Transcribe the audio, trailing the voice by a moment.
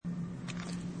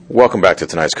Welcome back to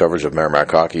tonight's coverage of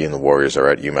Merrimack Hockey, and the Warriors are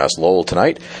at UMass Lowell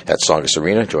tonight at Tsongas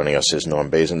Arena. Joining us is Norm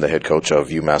Bazin, the head coach of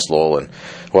UMass Lowell. And,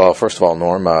 well, first of all,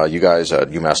 Norm, you guys at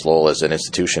UMass Lowell as an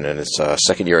institution in its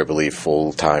second year, I believe,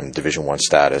 full-time Division I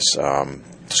status.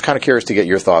 Just kind of curious to get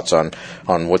your thoughts on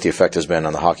what the effect has been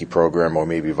on the hockey program, or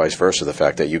maybe vice versa, the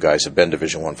fact that you guys have been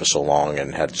Division I for so long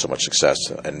and had so much success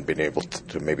and been able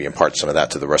to maybe impart some of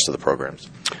that to the rest of the programs.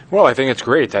 Well, I think it's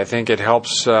great. I think it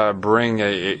helps bring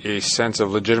a sense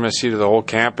of legitimacy to the whole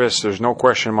campus. There's no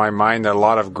question in my mind that a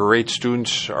lot of great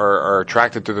students are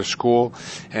attracted to the school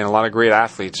and a lot of great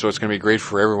athletes, so it's going to be great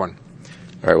for everyone.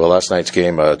 All right, well, last night's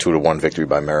game, a 2-1 victory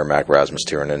by Merrimack. Rasmus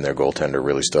Tiranen, their goaltender,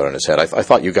 really stood on his head. I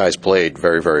thought you guys played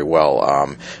very, very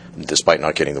well, despite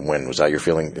not getting the win. Was that your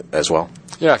feeling as well?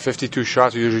 Yeah, 52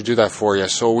 shots, we usually do that for you.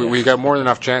 So we got more than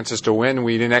enough chances to win.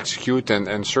 We didn't execute,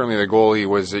 and certainly the goalie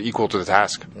was equal to the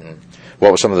task. Mm-hmm. What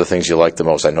were some of the things you liked the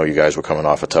most? I know you guys were coming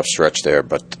off a tough stretch there,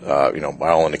 but by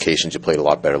all indications, you played a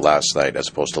lot better last night as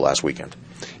opposed to last weekend.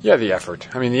 Yeah, the effort.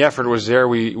 I mean, the effort was there.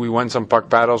 We won some puck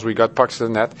battles. We got pucks to the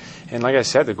net. And like I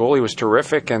said, the goalie was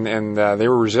terrific, and they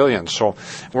were resilient. So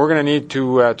we're going to need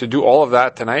to do all of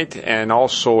that tonight and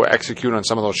also execute on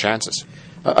some of those chances.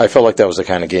 I felt like that was the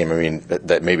kind of game,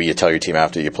 that maybe you tell your team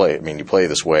after you play. You play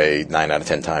this way 9 out of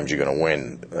 10 times, you're going to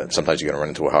win. Sometimes you're going to run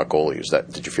into a hot goalie.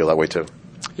 Did you feel that way too?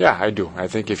 Yeah, I do. I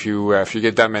think if you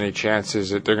get that many chances,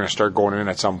 they're going to start going in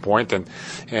at some point,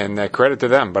 and credit to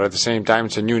them. But at the same time,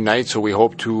 it's a new night, so we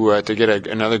hope to get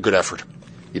another good effort.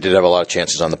 You did have a lot of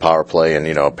chances on the power play, and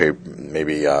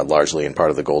maybe largely in part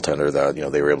of the goaltender that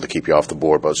they were able to keep you off the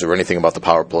board. But was there anything about the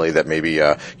power play that maybe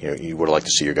you would like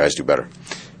to see your guys do better?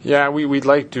 Yeah, we'd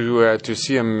like to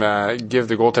see him give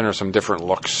the goaltender some different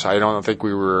looks. I don't think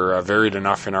we were varied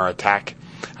enough in our attack.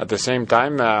 At the same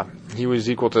time, he was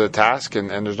equal to the task, and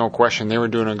there's no question they were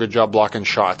doing a good job blocking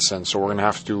shots, and so we're going to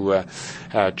have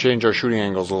to change our shooting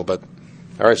angles a little bit.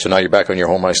 All right, so now you're back on your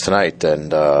home ice tonight,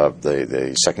 and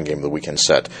the second game of the weekend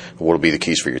set. What will be the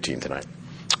keys for your team tonight?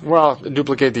 Well,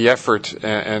 duplicate the effort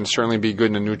and certainly be good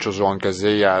in the neutral zone, because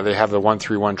they have the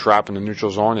 1-3-1 trap in the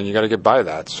neutral zone, and you got to get by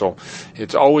that. So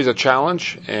it's always a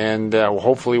challenge, and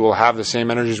hopefully we'll have the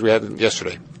same energies we had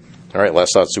yesterday. All right,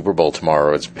 last thought, Super Bowl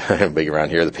tomorrow. It's big around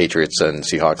here. The Patriots and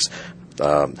Seahawks.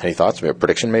 Any thoughts? A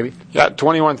prediction, maybe? Yeah,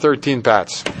 21-13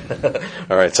 Pats.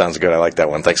 All right, sounds good. I like that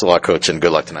one. Thanks a lot, Coach, and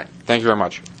good luck tonight. Thank you very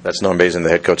much. That's Norm Bazin, the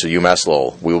head coach of UMass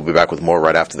Lowell. We will be back with more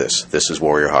right after this. This is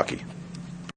Warrior Hockey.